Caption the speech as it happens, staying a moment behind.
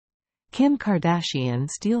Kim Kardashian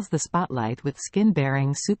steals the spotlight with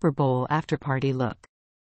skin-bearing Super Bowl afterparty look.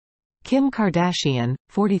 Kim Kardashian,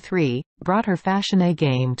 43, brought her fashion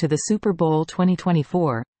A-game to the Super Bowl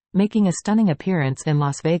 2024, making a stunning appearance in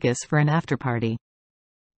Las Vegas for an afterparty.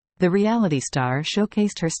 The reality star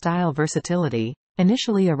showcased her style versatility,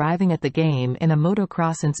 initially arriving at the game in a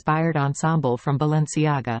motocross-inspired ensemble from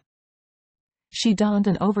Balenciaga. She donned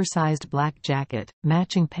an oversized black jacket,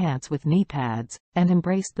 matching pants with knee pads, and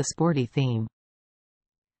embraced the sporty theme.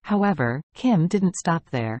 However, Kim didn't stop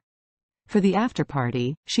there. For the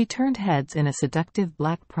afterparty, she turned heads in a seductive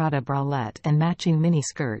black Prada bralette and matching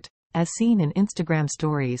mini-skirt, as seen in Instagram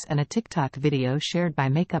stories and a TikTok video shared by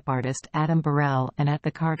makeup artist Adam Burrell and at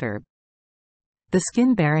the Carter. The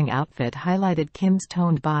skin-bearing outfit highlighted Kim's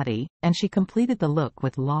toned body, and she completed the look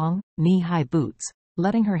with long, knee-high boots,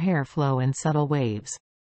 letting her hair flow in subtle waves.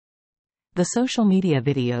 The social media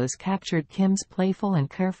videos captured Kim's playful and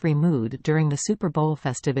carefree mood during the Super Bowl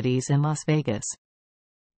festivities in Las Vegas.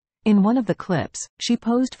 In one of the clips, she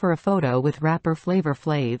posed for a photo with rapper Flavor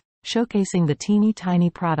Flav, showcasing the teeny-tiny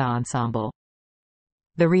Prada ensemble.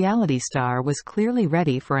 The reality star was clearly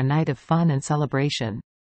ready for a night of fun and celebration.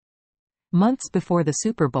 Months before the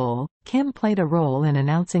Super Bowl, Kim played a role in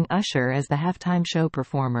announcing Usher as the halftime show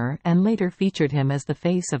performer and later featured him as the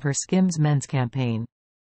face of her Skims men's campaign.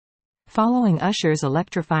 Following Usher's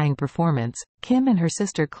electrifying performance, Kim and her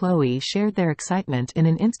sister Chloe shared their excitement in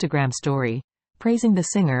an Instagram story, praising the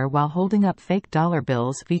singer while holding up fake dollar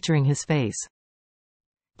bills featuring his face.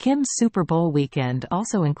 Kim's Super Bowl weekend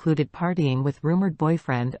also included partying with rumored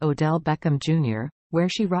boyfriend Odell Beckham Jr., where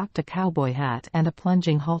she rocked a cowboy hat and a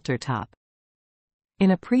plunging halter top. In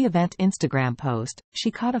a pre-event Instagram post, she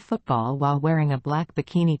caught a football while wearing a black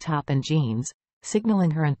bikini top and jeans, signaling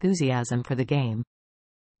her enthusiasm for the game.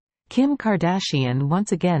 Kim Kardashian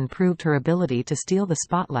once again proved her ability to steal the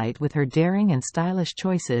spotlight with her daring and stylish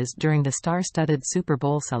choices during the star-studded Super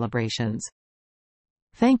Bowl celebrations.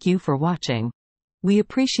 Thank you for watching. We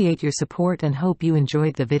appreciate your support and hope you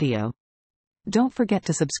enjoyed the video. Don't forget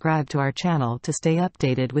to subscribe to our channel to stay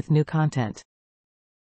updated with new content.